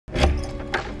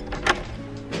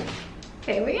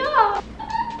Here we are.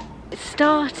 It's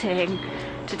starting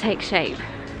to take shape.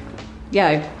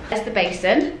 Yo. There's the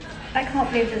basin. I can't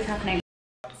believe this is happening.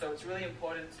 So it's really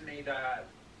important to me that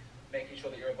making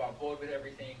sure that you're above board with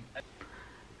everything.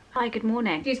 Hi, good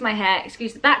morning. Excuse my hair,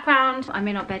 excuse the background. I'm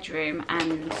in our bedroom,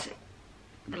 and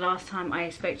the last time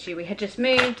I spoke to you we had just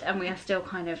moved, and we are still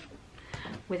kind of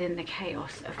within the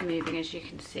chaos of moving. As you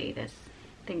can see, there's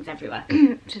things everywhere.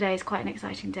 Today is quite an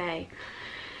exciting day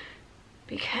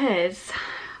because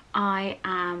I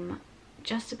am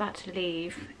just about to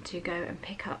leave to go and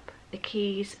pick up the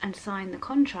keys and sign the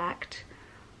contract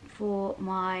for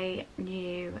my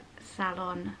new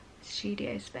salon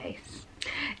studio space.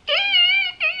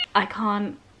 I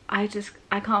can't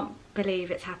believe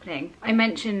it's happening. I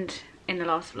mentioned in the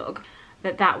last vlog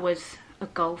that that was a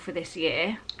goal for this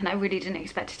year, and I really didn't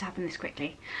expect it to happen this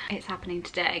quickly. It's happening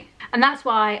today, and that's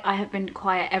why I have been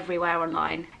quiet everywhere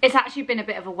online. It's actually been a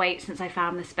bit of a wait since I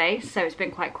found the space, so it's been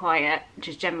quite quiet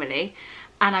just generally,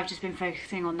 and I've just been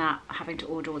focusing on that, having to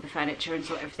order all the furniture and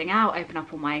sort everything out, open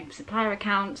up all my supplier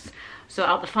accounts, sort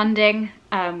out the funding,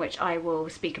 which I will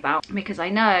speak about, because I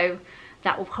know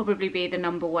that will probably be the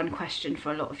 #1 question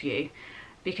for a lot of you,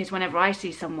 because whenever I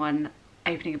see someone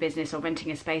opening a business or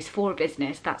renting a space for a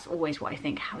business, that's always what I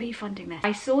think. How are you funding this?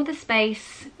 I saw the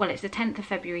space, well, it's the 10th of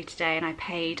February today, and I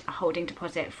paid a holding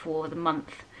deposit for the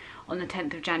month on the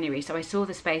 10th of January. So I saw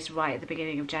the space right at the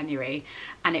beginning of January,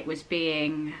 and it was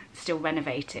being still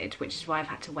renovated, which is why I've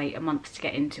had to wait a month to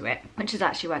get into it, which has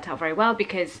actually worked out very well,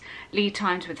 because lead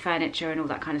times with furniture and all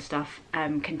that kind of stuff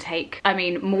can take, I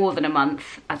mean, more than a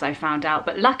month, as I found out.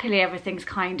 But luckily everything's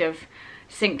kind of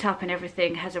synced up and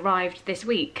everything has arrived this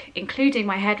week, including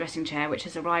my hairdressing chair, which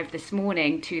has arrived this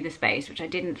morning to the space, which I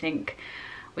didn't think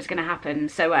was going to happen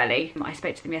so early. I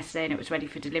spoke to them yesterday and it was ready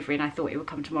for delivery, and I thought it would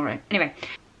come tomorrow. Anyway,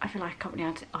 I feel like I can't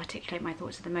really articulate my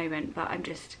thoughts at the moment, but I'm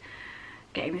just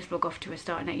getting this vlog off to a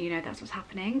start and letting you know that's what's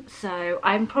happening. So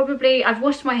I've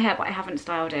washed my hair, but I haven't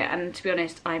styled it, and to be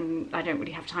honest, I don't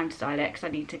really have time to style it because I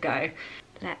need to go.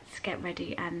 Let's get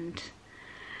ready and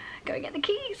go and get the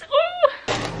keys.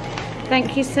 Ooh!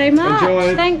 Thank you so much.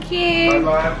 Enjoy. Thank you.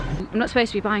 Bye-bye. I'm not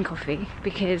supposed to be buying coffee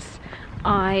because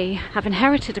I have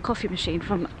inherited a coffee machine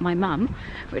from my mum,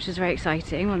 which was very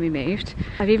exciting when we moved.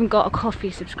 I've even got a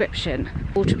coffee subscription,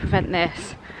 all to prevent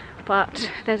this. But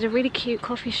there's a really cute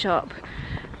coffee shop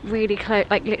really close,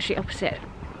 like literally opposite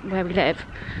where we live.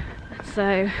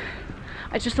 So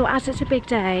I just thought, as it's a big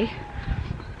day,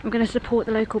 I'm going to support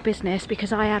the local business,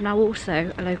 because I am now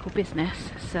also a local business.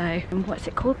 So what's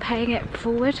it called? Paying it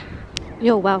forward.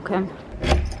 You're welcome.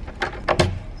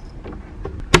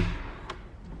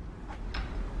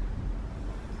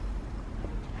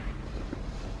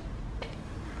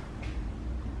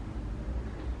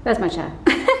 There's my chair.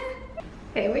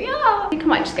 Here we are. I think I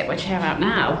might just get my chair out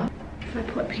now. If I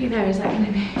put you there, is that going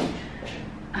to be...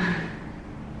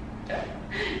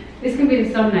 This can be the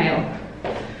thumbnail.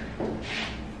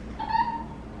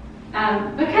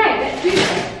 Okay, let's do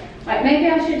this. Right, maybe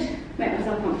I should make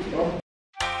myself comfortable.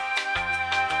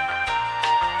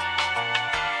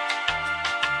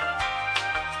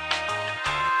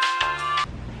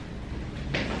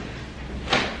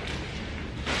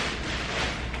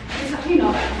 It's actually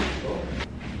not that comfortable.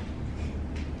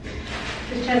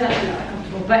 This chair's actually not that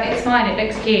comfortable, but it's fine, it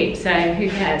looks cute, so who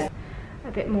cares?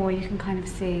 A bit more, you can kind of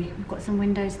see, we've got some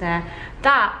windows there.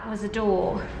 That was a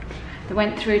door that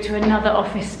went through to another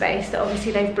office space that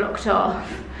obviously they've blocked off.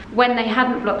 When they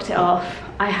hadn't blocked it off,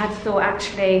 I had thought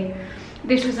actually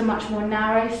this was a much more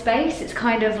narrow space. It's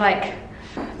kind of like,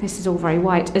 this is all very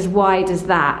wide as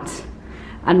that,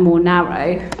 and more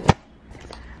narrow.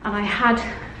 And I had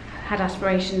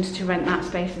aspirations to rent that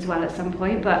space as well at some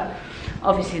point, but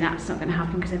obviously that's not going to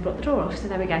happen because they've blocked the door off, so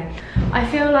there we go. I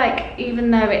feel like even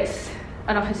though it's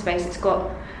an office space, it's got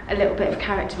a little bit of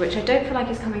character, which I don't feel like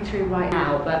is coming through right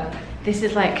now, but this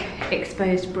is like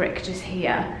exposed brick just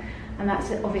here, and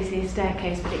that's obviously a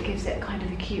staircase, but it gives it kind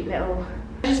of a cute little...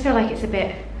 I just feel like it's a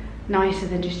bit nicer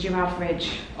than just your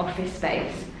average office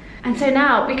space. And so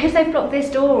now, because they've blocked this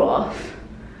door off,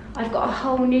 I've got a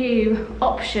whole new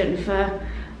option for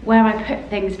where I put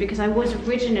things, because I was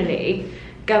originally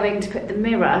going to put the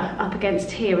mirror up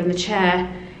against here and the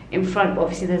chair in front, but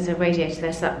obviously there's a radiator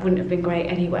there, so that wouldn't have been great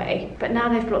anyway. But now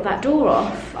they've blocked that door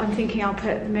off, I'm thinking I'll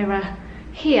put the mirror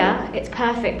here. It's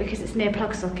perfect because it's near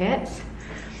plug sockets,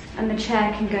 and the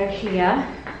chair can go here.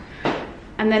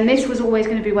 And then this was always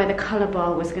going to be where the colour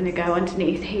bar was going to go,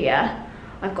 underneath here.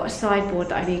 I've got a sideboard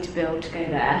that I need to build to go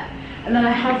there. And then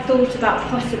I had thought about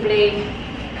possibly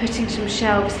putting some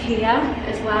shelves here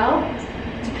as well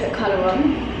to put colour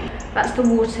on. That's the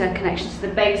water connection, so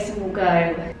the basin will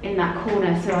go in that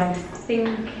corner. So I'm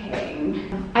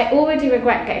thinking, I already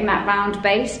regret getting that round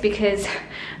base because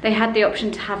they had the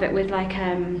option to have it with like,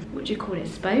 what do you call it,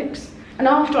 spokes? And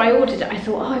after I ordered it, I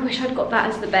thought, oh, I wish I'd got that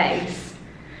as the base.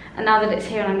 And now that it's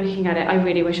here and I'm looking at it, I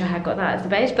really wish I had got that as the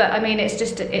base. But I mean, it's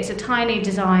just, it's a tiny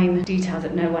design detail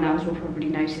that no one else will probably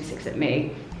notice except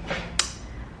me.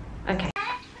 Okay.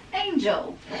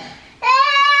 Angel.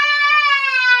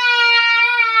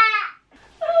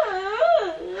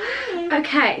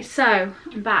 Okay, so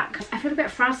I'm back. I feel a bit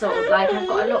frazzled, like I've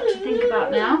got a lot to think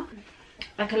about now.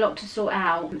 Like a lot to sort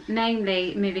out,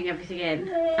 namely moving everything in,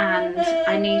 and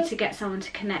I need to get someone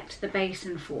to connect the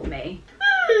basin for me.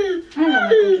 Hello, my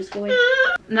gorgeous boy.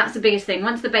 And that's the biggest thing.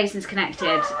 Once the basin's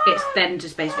connected, it's then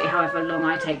just basically however long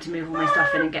I take to move all my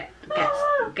stuff in and get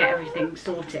everything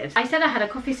sorted. I said I had a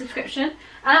coffee subscription,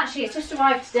 and actually it's just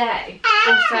arrived today.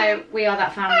 Also, we are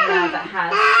that family now that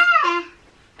has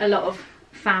a lot of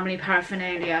family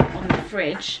paraphernalia on the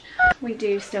fridge. We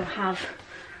do still have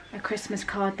a Christmas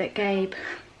card that Gabe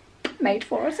made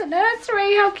for us at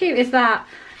nursery. How cute is that?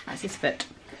 That's his foot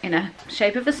in a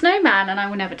shape of a snowman, and I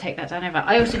will never take that down ever.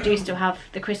 I also do still have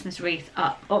the Christmas wreath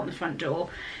up on the front door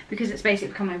because it's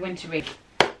basically become my winter wreath.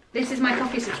 This is my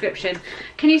coffee subscription.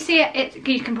 Can you see it?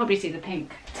 You can probably see the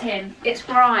pink tin. It's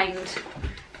grind.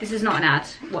 This is not an ad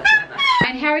whatsoever. I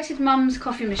inherited Mum's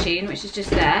coffee machine, which is just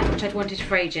there, which I'd wanted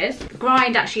for ages.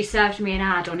 Grind actually served me an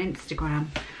ad on Instagram,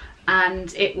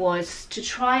 and it was to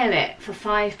trial it for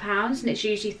 £5, and it's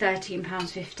usually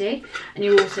 £13.50, and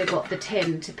you also got the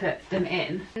tin to put them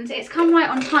in. And it's come right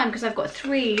on time because I've got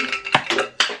 3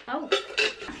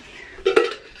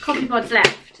 coffee pods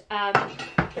left.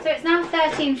 So it's now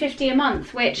 £13.50 a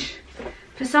month, which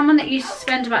for someone that used to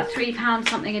spend about £3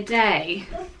 something a day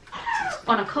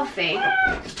on a coffee,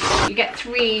 you get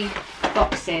 3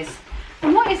 boxes.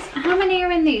 And how many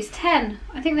are in these? 10.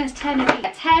 I think there's 10 in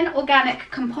each. 10 organic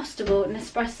compostable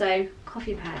Nespresso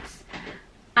coffee pads.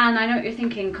 And I know what you're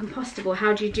thinking, compostable,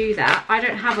 how do you do that? I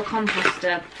don't have a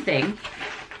composter thing.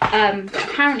 But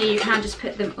apparently you can just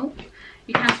put them,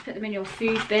 in your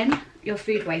food bin, your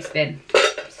food waste bin.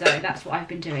 So that's what I've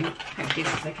been doing. Hopefully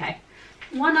this is okay.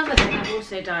 One other thing I've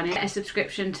also done is a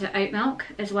subscription to oat milk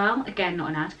as well. Again, not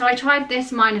an ad. So I tried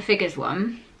this Minor Figures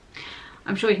one.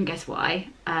 I'm sure you can guess why,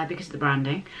 because of the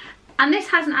branding. And this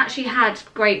hasn't actually had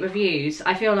great reviews.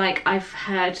 I feel like I've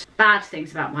heard bad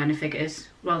things about Minor Figures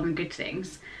rather than good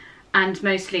things. And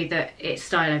mostly that it's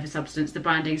style over substance. The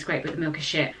branding's great, but the milk is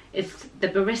shit. It's the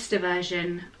barista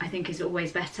version, I think, is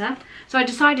always better. So I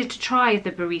decided to try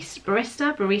the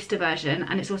barista version,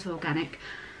 and it's also organic.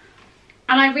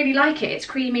 And I really like it. It's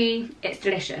creamy, it's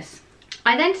delicious.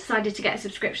 I then decided to get a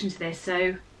subscription to this,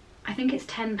 so I think it's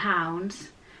 £10,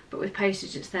 but with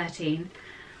postage it's 13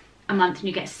 a month, and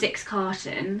you get 6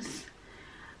 cartons.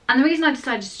 And the reason I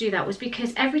decided to do that was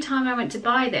because every time I went to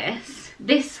buy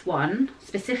this one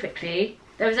specifically,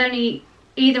 there was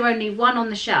either only one on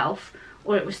the shelf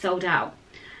or it was sold out.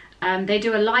 They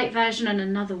do a light version and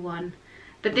another one,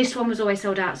 but this one was always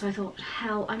sold out, so I thought,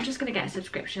 hell, I'm just going to get a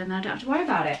subscription and I don't have to worry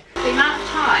about it. The amount of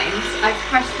times I've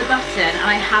pressed the button and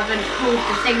I haven't pulled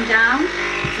the thing down,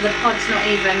 so the pod's not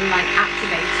even like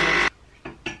activated.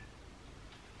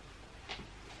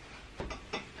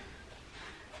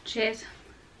 Cheers.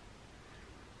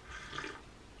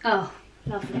 Oh,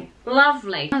 lovely.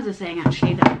 Lovely. Another thing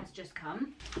actually that has just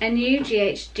come. A new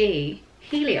GHD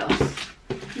Helios.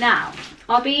 Now,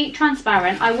 I'll be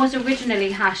transparent. I was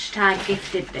originally hashtag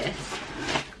gifted this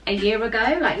a year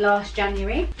ago, like last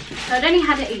January. So I'd only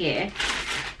had it a year,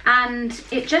 and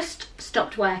it just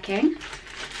stopped working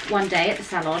one day at the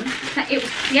salon. It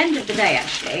was the end of the day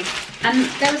actually, and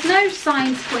there was no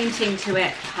signs pointing to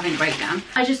it having a breakdown.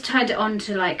 I just turned it on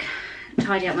to like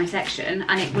tidy up my section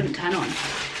and it wouldn't turn on.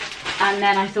 And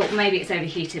then I thought maybe it's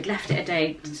overheated, left it a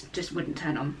day, just wouldn't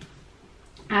turn on.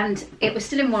 And it was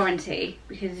still in warranty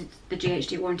because the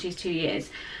GHD warranty is 2 years.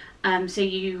 So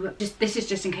this is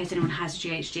just in case anyone has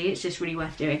GHD, it's just really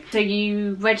worth doing. So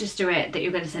you register it that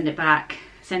you're going to send it back,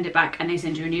 and they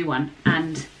send you a new one.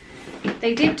 And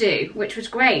they did do, which was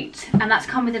great. And that's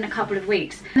come within a couple of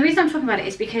weeks. And the reason I'm talking about it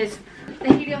is because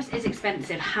the Helios is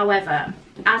expensive. However,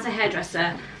 as a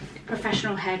hairdresser,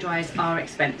 professional hairdryers are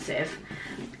expensive.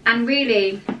 And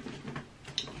really,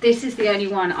 this is the only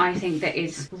one I think that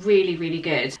is really, really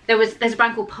good. There's a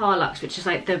brand called Parlux, which is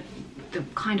like the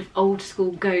kind of old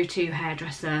school go-to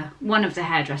hairdresser, one of the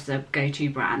hairdresser go-to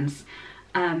brands.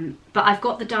 But I've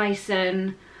got the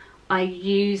Dyson. I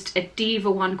used a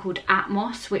Diva one called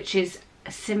Atmos, which is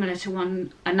similar to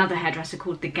another hairdresser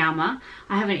called the Gamma.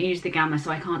 I haven't used the Gamma,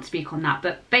 so I can't speak on that,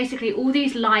 but basically all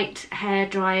these light hair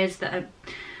dryers that are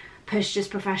pushed as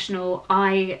professional,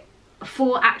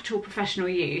 for actual professional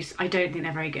use, I don't think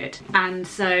they're very good. And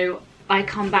so I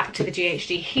come back to the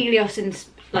GHD Helios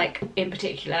in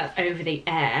particular over the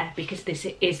Air, because this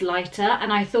is lighter,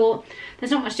 and I thought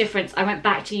there's not much difference. I went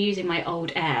back to using my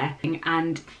old Air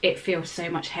and it feels so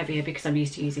much heavier because I'm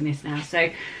used to using this now. So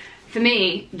for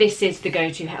me, this is the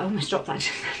go-to hair. Oh, I almost dropped that.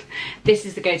 This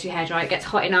is the go-to hair dryer. It gets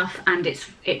hot enough and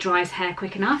it dries hair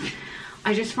quick enough.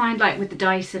 I just find like with the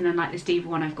Dyson and like this Diva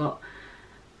one I've got,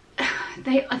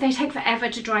 they take forever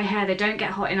to dry hair. They don't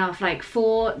get hot enough. Like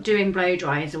for doing blow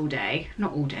dries all day,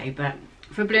 not all day, but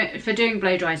for doing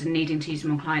blow dries and needing to use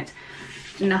them on clients,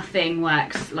 nothing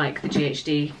works like the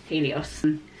GHD Helios.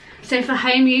 So for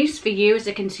home use, for you as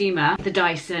a consumer, the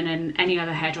Dyson and any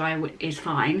other hairdryer is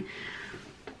fine,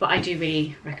 but I do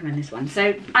really recommend this one.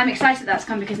 So I'm excited that's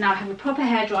come, because now I have a proper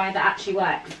hairdryer that actually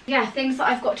works. Yeah, things that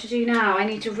I've got to do now. I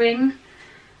need to ring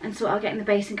and sort out getting the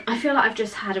basin. I feel like I've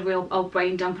just had a real old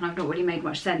brain dump and I've not really made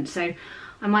much sense, so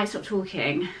I might stop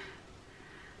talking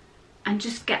and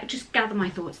just gather my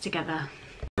thoughts together.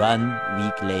 1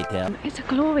 week later. It's a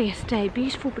glorious day,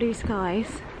 beautiful blue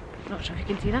skies. Not sure if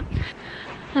you can see that.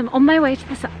 I'm on my way to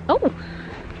the oh,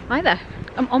 hi there.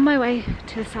 I'm on my way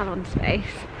to the salon space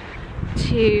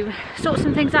to sort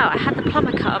some things out. I had the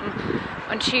plumber come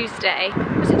on Tuesday.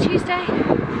 Was it Tuesday?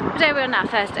 What day are we on now?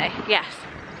 Thursday, yes.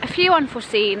 A few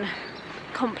unforeseen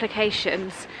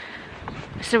complications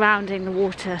surrounding the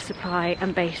water supply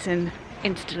and basin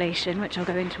installation, which I'll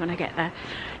go into when I get there.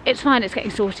 It's fine, it's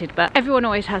getting sorted, but everyone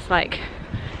always has like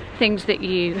things that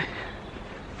you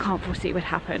can't foresee would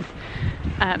happen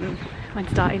when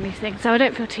starting these things. So I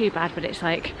don't feel too bad, but it's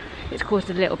like it's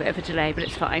caused a little bit of a delay, but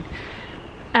it's fine.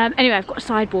 Anyway, I've got a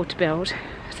sideboard to build,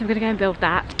 so I'm going to go and build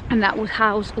that, and that will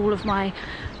house all of my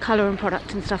colour and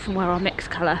product and stuff, and where I'll mix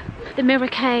colour. The mirror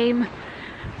came,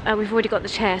 we've already got the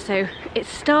chair, so it's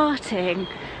starting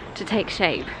to take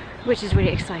shape, which is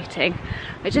really exciting.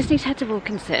 I just need to head to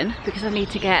Wilkinson because I need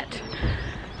to get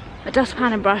a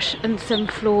dustpan and brush and some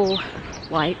floor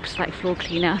wipes, like floor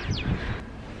cleaner.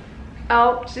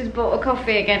 Oh, she's bought a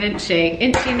coffee again, isn't she?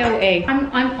 Isn't she naughty?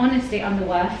 I'm honestly, I'm the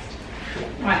worst.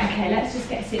 Right, okay, let's just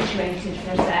get situated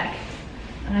for a sec.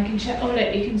 And I can show, oh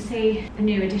look, you can see the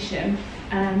new addition.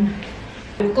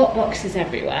 We've got boxes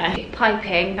everywhere.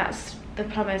 Piping, that's the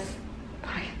plumber's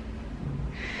pipe.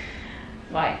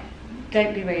 Right,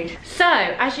 don't be rude. So,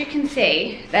 as you can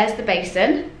see, there's the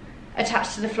basin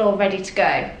attached to the floor, ready to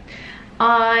go.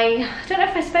 I don't know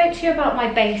if I spoke to you about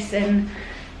my basin,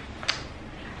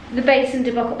 the basin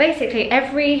debacle. Basically,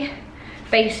 every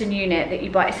basin unit that you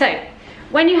buy, so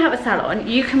when you have a salon,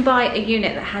 you can buy a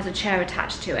unit that has a chair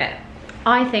attached to it.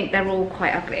 I think they're all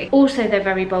quite ugly. Also, they're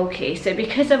very bulky. So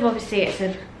because of obviously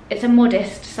it's a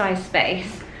modest size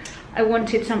space, I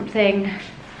wanted something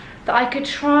that I could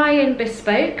try and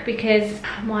bespoke, because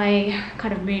my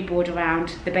kind of mood board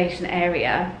around the basin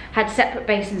area had separate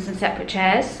basins and separate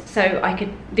chairs. So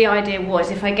the idea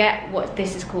was, if I get what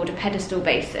this is called a pedestal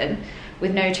basin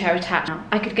with no chair attached,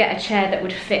 I could get a chair that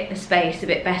would fit the space a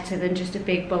bit better than just a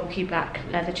big bulky black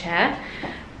leather chair.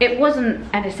 It wasn't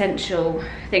an essential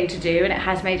thing to do, and it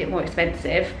has made it more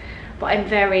expensive, but I'm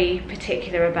very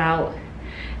particular about,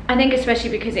 I think especially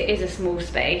because it is a small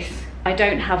space, I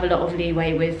don't have a lot of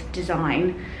leeway with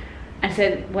design, and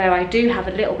so where I do have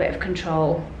a little bit of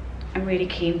control, I'm really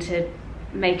keen to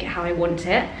make it how I want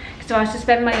it. So I was to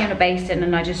spend money on a basin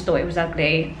and I just thought it was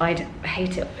ugly. I'd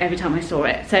hate it every time I saw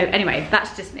it. So anyway,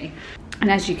 that's just me.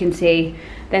 And as you can see,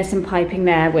 there's some piping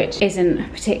there which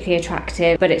isn't particularly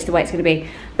attractive, but it's the way it's going to be.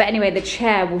 But anyway, the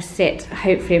chair will sit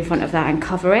hopefully in front of that and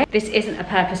cover it. This isn't a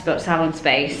purpose-built salon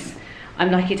space.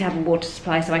 I'm lucky to have a water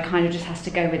supply, so I kind of just has to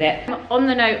go with it. On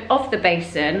the note of the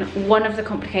basin, one of the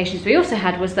complications we also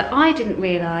had was that I didn't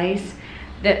realise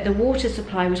that the water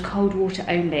supply was cold water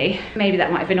only. Maybe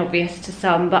that might have been obvious to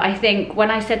some, but I think when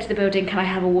I said to the building, can I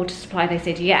have a water supply, they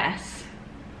said yes.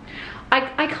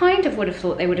 I kind of would have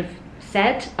thought they would have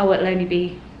said, oh, it'll only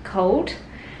be cold,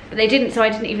 but they didn't, so I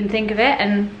didn't even think of it.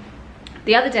 And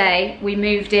the other day we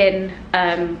moved in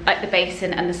at the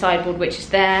basin and the sideboard, which is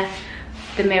there,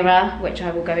 the mirror, which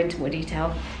I will go into more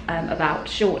detail about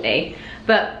shortly.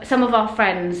 But some of our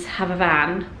friends have a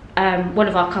van, one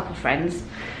of our couple friends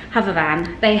have a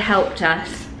van. They helped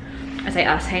us, I say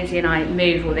us, Hainsey and I,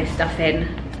 move all this stuff in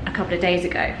a couple of days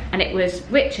ago. And it was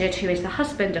Richard, who is the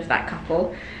husband of that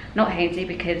couple, not Hainsey,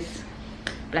 because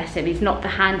bless him, he's not the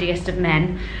handiest of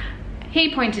men.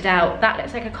 He pointed out, that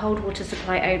looks like a cold water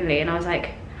supply only, and I was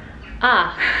like,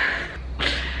 ah,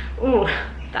 ooh,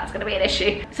 that's gonna be an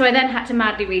issue. So I then had to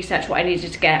madly research what I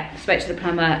needed to get, spoke to the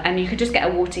plumber, and you could just get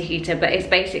a water heater, but it's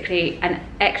basically an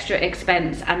extra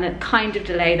expense and a kind of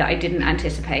delay that I didn't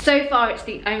anticipate. So far, it's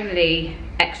the only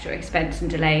extra expense and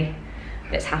delay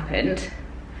that's happened.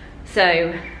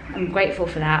 So I'm grateful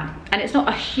for that. And it's not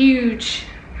a huge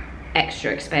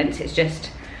extra expense, it's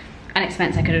just an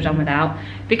expense I could have done without,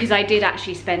 because I did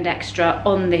actually spend extra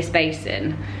on this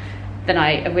basin than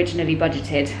I originally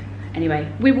budgeted. Anyway,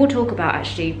 we will talk about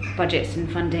actually budgets and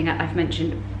funding, I've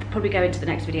mentioned, probably go into the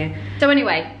next video. So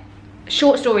anyway,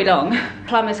 short story long,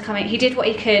 plumber's coming. He did what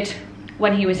he could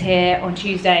when he was here on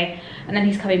Tuesday, and then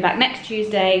he's coming back next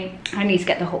Tuesday. I need to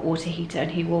get the hot water heater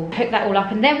and he will hook that all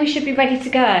up, and then we should be ready to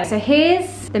go. So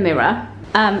here's the mirror.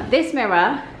 This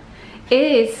mirror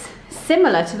is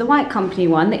similar to the White Company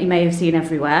one that you may have seen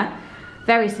everywhere.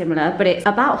 Very similar, but it's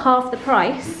about half the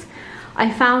price. I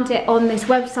found it on this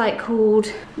website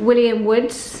called William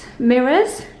Wood's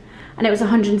Mirrors, and it was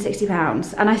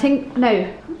 £160. And I think,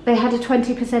 no, they had a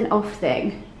 20% off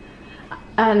thing.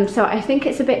 So I think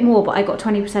it's a bit more, but I got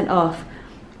 20% off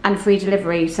and free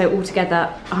delivery, so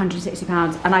altogether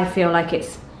 £160. And I feel like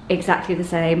it's exactly the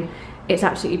same. It's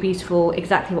absolutely beautiful,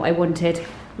 exactly what I wanted.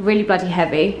 Really bloody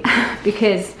heavy,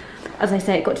 because as I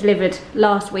say, it got delivered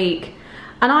last week.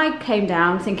 And I came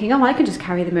down thinking, oh, I can just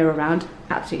carry the mirror around.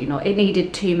 Absolutely not. It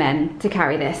needed 2 men to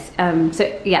carry this.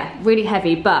 So yeah, really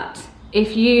heavy. But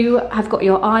if you have got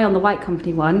your eye on the White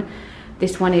Company one,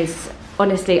 this one is,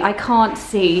 honestly, I can't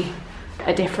see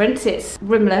a difference. It's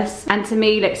rimless, and to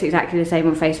me looks exactly the same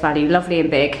on face value. Lovely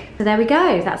and big. So there we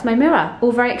go. That's my mirror.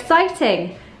 All very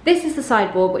exciting. This is the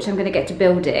sideboard, which I'm going to get to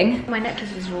building. My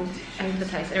necklaces are all over the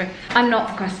place. Anyway, I'm not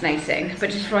procrastinating, but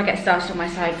just before I get started on my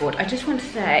sideboard, I just want to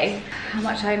say how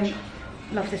much I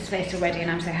love this space already,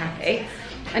 and I'm so happy.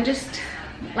 And just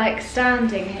like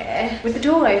standing here with the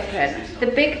door open. The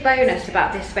big bonus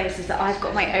about this space is that I've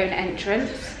got my own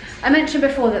entrance. I mentioned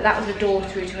before that that was a door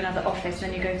through to another office,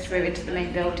 and then you go through into the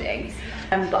main building.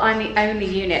 But I'm the only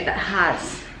unit that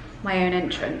has my own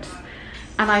entrance.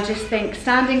 And I just think,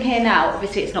 standing here now,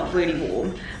 obviously it's not really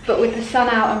warm, but with the sun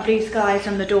out and blue skies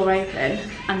and the door open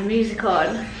and the music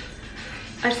on,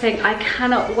 I just think I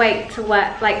cannot wait to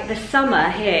work. Like, the summer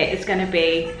here is going to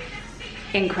be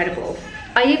incredible.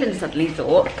 I even suddenly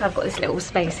thought, I've got this little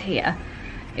space here.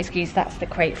 Excuse, that's the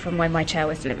crate from when my chair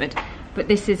was delivered. But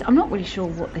this is, I'm not really sure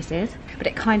what this is, but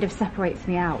it kind of separates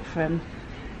me out from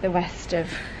the rest of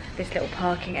this little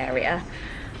parking area.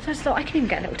 So I just thought I can even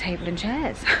get a little table and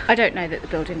chairs. I don't know that the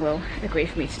building will agree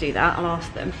for me to do that. I'll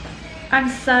ask them. I'm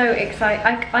so excited.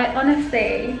 I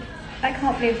honestly, I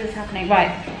can't believe this is happening.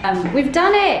 Right, we've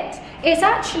done it. It's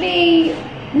actually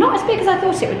not as big as I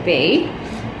thought it would be.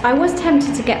 I was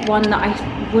tempted to get one that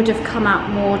I would have come out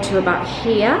more to about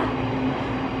here,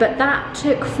 but that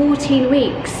took 14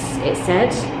 weeks, it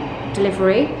said,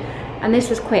 delivery. And this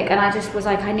was quick, and I just was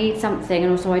like, I need something,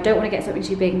 and also I don't want to get something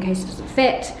too big in case it doesn't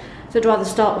fit. So I'd rather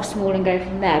start off small and go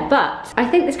from there. But I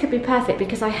think this could be perfect,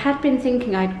 because I had been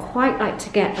thinking I'd quite like to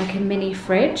get like a mini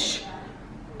fridge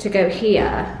to go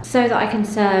here, so that I can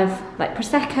serve like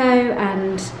Prosecco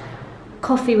and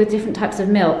coffee with different types of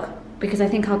milk, because I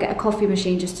think I'll get a coffee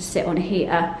machine just to sit on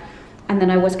here. And then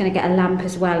I was going to get a lamp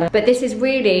as well. But this is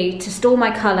really to store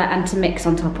my colour and to mix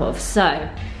on top of. So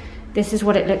this is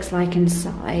what it looks like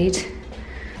inside.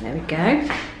 There we go.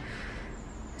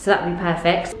 So that would be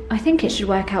perfect. I think it should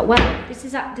work out well. This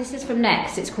is from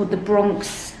Next. It's called the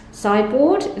Bronx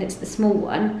sideboard, and it's the small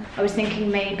one. I was thinking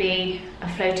maybe a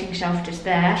floating shelf just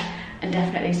there, and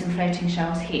definitely some floating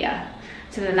shelves here.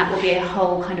 So then that will be a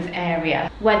whole kind of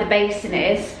area. Where the basin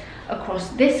is, across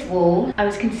this wall, I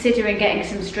was considering getting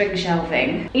some string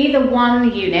shelving. Either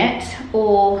one unit,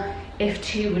 or if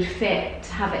 2 would fit,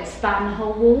 to have it span the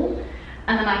whole wall.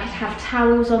 And then I could have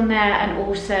towels on there, and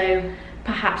also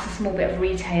perhaps a small bit of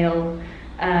retail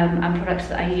and products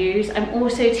that I use. I'm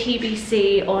also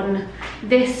TBC on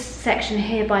this section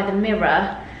here by the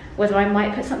mirror, whether I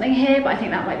might put something here, but I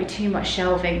think that might be too much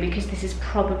shelving, because this is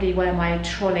probably where my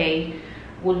trolley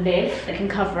will live. It can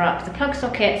cover up the plug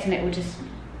sockets, and it will just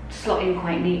slot in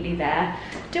quite neatly there.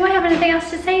 Do I have anything else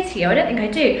to say to you? I don't think I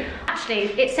do. Actually,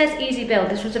 it says easy build.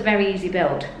 This was a very easy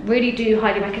build. Really do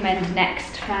highly recommend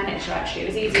Next furniture, actually. It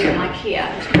was easier than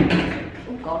IKEA.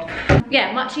 Oh God.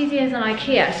 Yeah, much easier than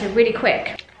IKEA, so really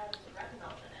quick.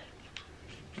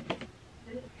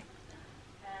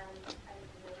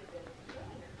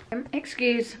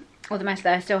 Excuse all the mess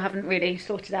there, I still haven't really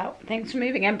sorted out things for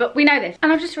moving in, but we know this.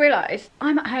 And I've just realised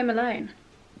I'm at home alone.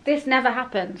 This never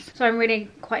happens. So I'm really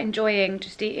quite enjoying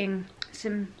just eating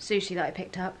some sushi that I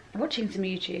picked up. I'm watching some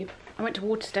YouTube. I went to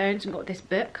Waterstones and got this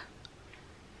book.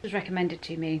 was recommended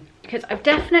to me because I've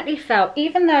definitely felt,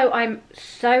 even though I'm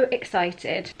so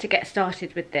excited to get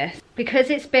started with this, because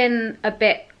it's been a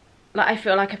bit like, I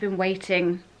feel like I've been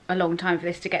waiting a long time for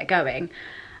this to get going,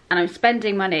 and I'm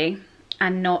spending money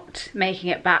and not making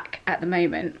it back at the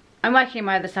moment. I'm working in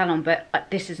my other salon, but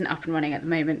this isn't up and running at the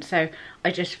moment, so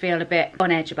I just feel a bit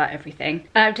on edge about everything.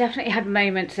 And I've definitely had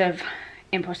moments of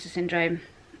imposter syndrome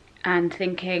and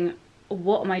thinking,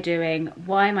 what am I doing?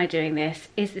 Why am I doing this?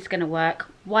 Is this going to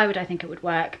work? Why would I think it would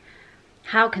work?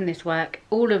 How can this work?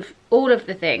 All of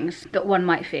the things that one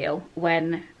might feel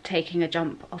when taking a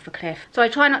jump off a cliff. So I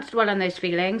try not to dwell on those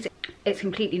feelings. It's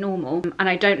completely normal, and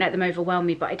I don't let them overwhelm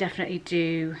me, but I definitely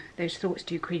do, those thoughts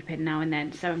do creep in now and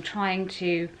then. So I'm trying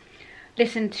to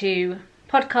listen to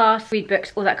podcasts, read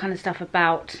books, all that kind of stuff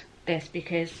about this,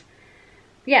 because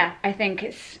yeah, I think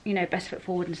it's, you know, best foot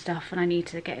forward and stuff, and I need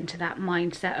to get into that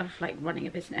mindset of like running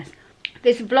a business.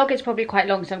 This vlog is probably quite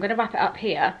long, so I'm going to wrap it up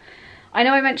here. I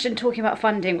know I mentioned talking about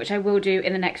funding, which I will do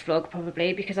in the next vlog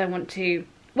probably, because I want to,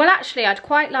 well actually I'd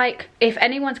quite like, if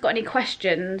anyone's got any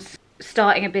questions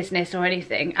starting a business or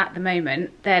anything at the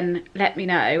moment, then let me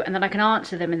know, and then I can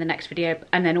answer them in the next video,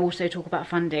 and then also talk about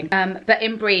funding. But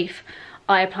in brief,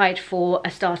 I applied for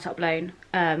a startup loan,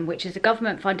 which is a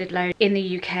government funded loan in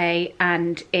the UK,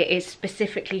 and it is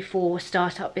specifically for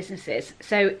startup businesses.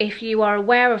 So if you are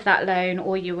aware of that loan,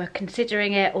 or you were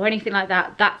considering it or anything like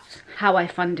that, that's how I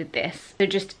funded this. So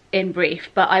just in brief,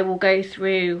 but I will go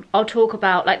through, I'll talk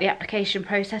about like the application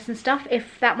process and stuff,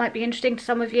 if that might be interesting to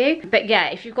some of you. But yeah,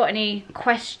 if you've got any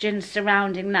questions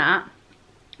surrounding that,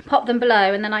 pop them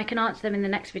below and then I can answer them in the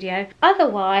next video.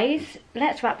 Otherwise,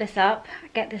 let's wrap this up,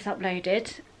 get this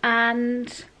uploaded,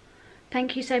 and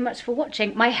thank you so much for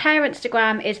watching. My hair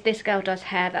Instagram is This Girl Does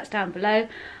Hair, that's down below.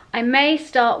 I may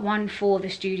start one for the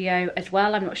studio as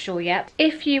well, I'm not sure yet.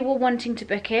 If you were wanting to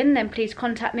book in, then please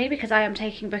contact me, because I am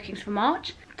taking bookings for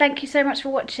March. Thank you so much for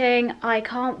watching. I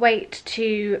can't wait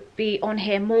to be on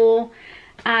here more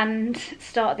and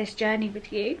start this journey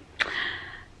with you.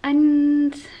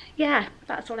 And yeah,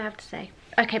 that's all I have to say.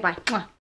 Okay, bye. Mwah.